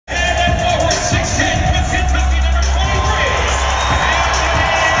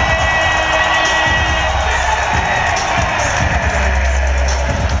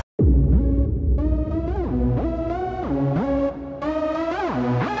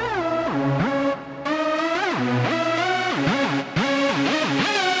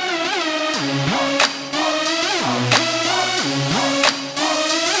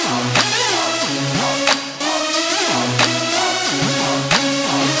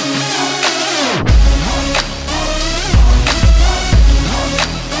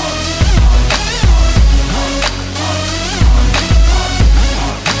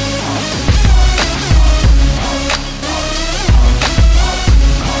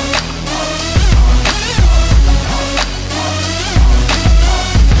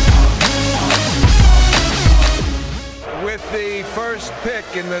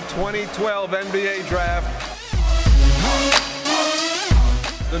the 2012 NBA Draft,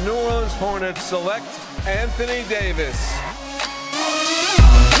 the New Orleans Hornets select Anthony Davis.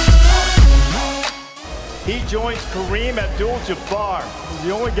 He joins Kareem Abdul-Jabbar,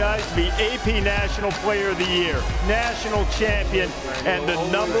 the only guy to be AP National Player of the Year, National Champion, and the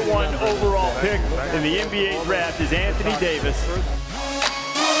 #1 overall pick in the NBA Draft is Anthony Davis.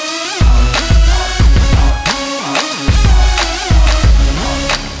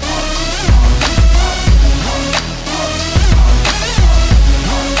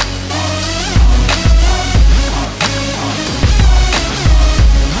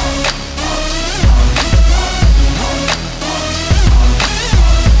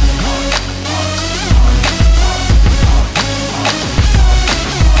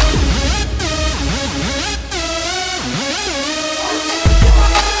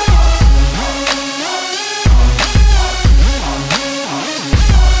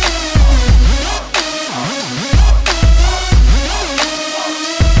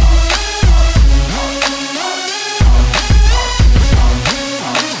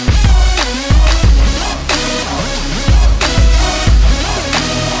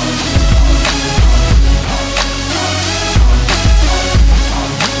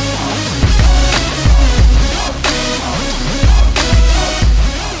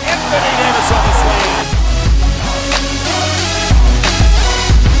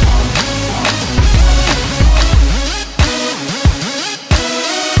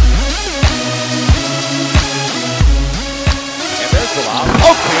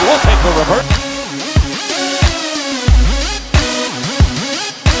 Okay, we'll take the revert.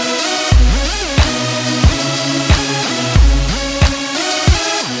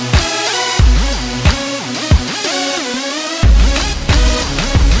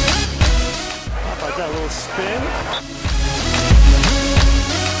 How about that little spin?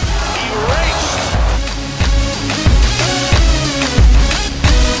 Erased.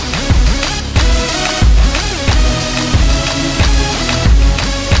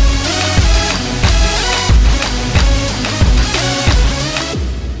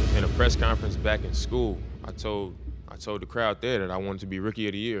 Press conference back in school, I told the crowd there that I wanted to be Rookie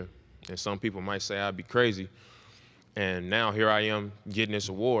of the Year. And some people might say I'd be crazy. And now here I am getting this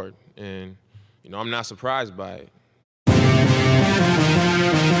award. And, you know, I'm not surprised by it.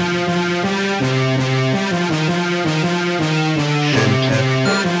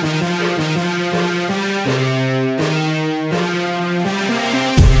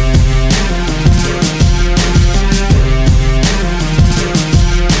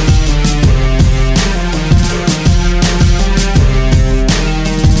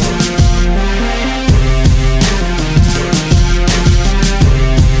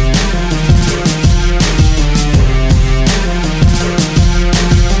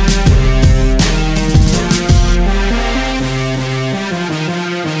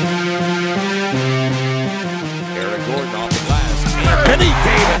 Anthony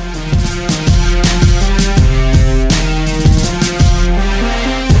Davis.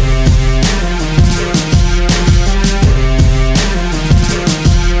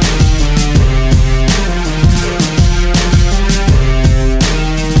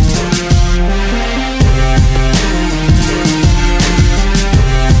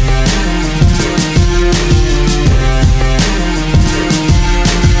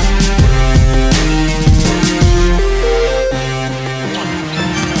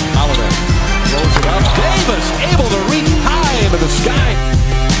 Able to reach high into the sky.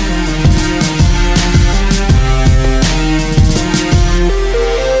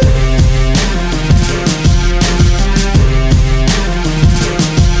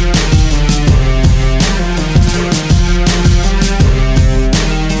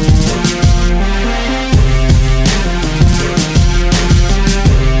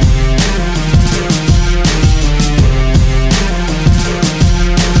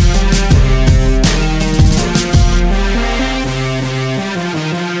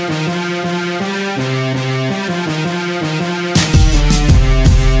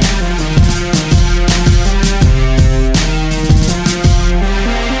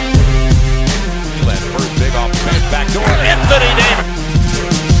 Anthony Davis.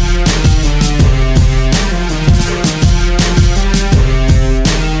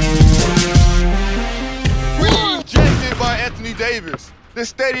 Rejected by Anthony Davis. The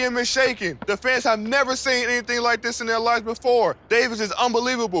stadium is shaking. The fans have never seen anything like this in their lives before. Davis is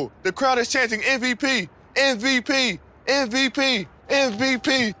unbelievable. The crowd is chanting MVP, MVP, MVP,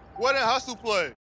 MVP. What a hustle play.